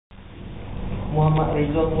Muhammad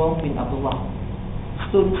Rizal Wong bin Abdullah.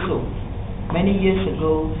 Stone soup. Many years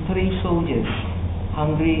ago, 3 soldiers,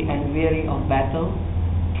 hungry and weary of battle,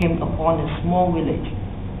 came upon a small village.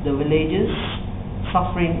 The villagers,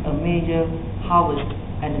 suffering a major harvest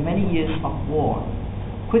and many years of war,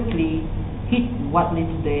 quickly hid what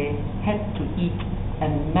little they had to eat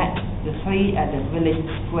and met the 3 at the village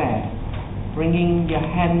square, wringing their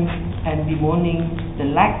hands and bemoaning the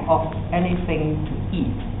lack of anything to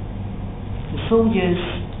eat. The soldiers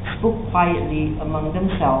spoke quietly among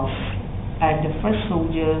themselves, and the first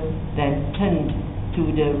soldier then turned to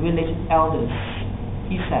the village elders.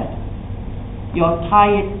 He said, "Your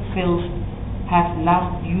tired fields have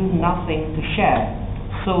left you nothing to share,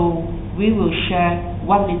 so we will share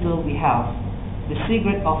what little we have, the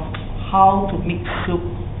secret of how to make soup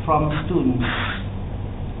from stones."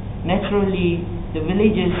 Naturally, the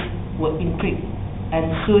villagers were intrigued,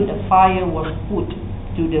 and soon a fire was put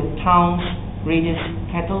to the town's greatest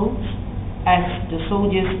kettle as the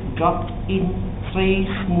soldiers dropped in 3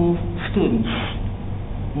 smooth stones.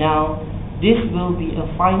 "Now, this will be a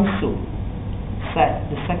fine soup,"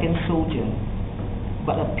 said the second soldier,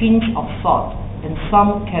 "but a pinch of salt and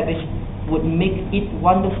some cabbage would make it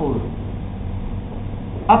wonderful."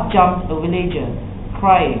 Up jumped a villager,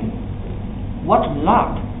 crying, "What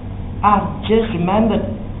luck! I've just remembered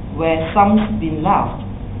where some's been left."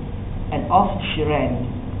 And off she ran,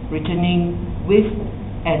 returning with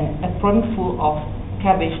an apronful of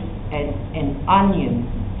cabbage and an onion.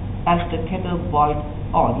 As the kettle boiled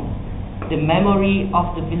on, the memory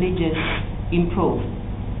of the villagers improved.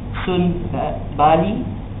 Soon barley,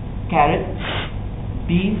 carrots,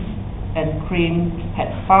 beef, and cream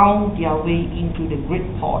had found their way into the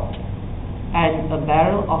great pot, and a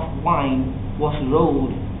barrel of wine was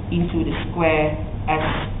rolled into the square as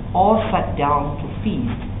all sat down to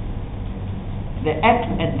feast. They ate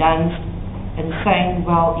and danced and sang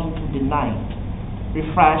well into the night,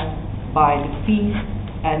 refreshed by the feast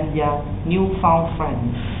and their newfound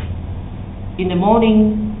friends. In the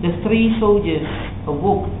morning, the 3 soldiers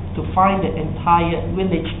awoke to find the entire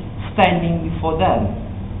village standing before them.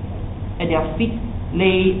 At their feet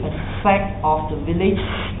lay a sack of the village's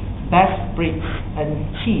best bread and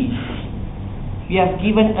cheese. "You have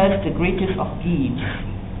given us the greatest of gifts,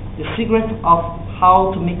 the secret of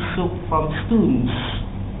how to make soup from stones,"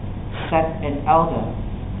 said an elder,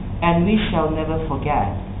 "and we shall never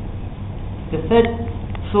forget." The 3rd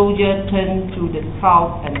soldier turned to the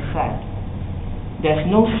crowd and said, "There's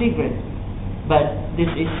no secret, but this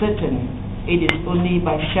is certain. It is only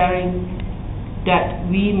by sharing that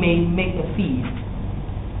we may make a feast."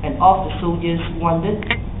 And off the soldiers wandered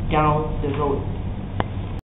down the road.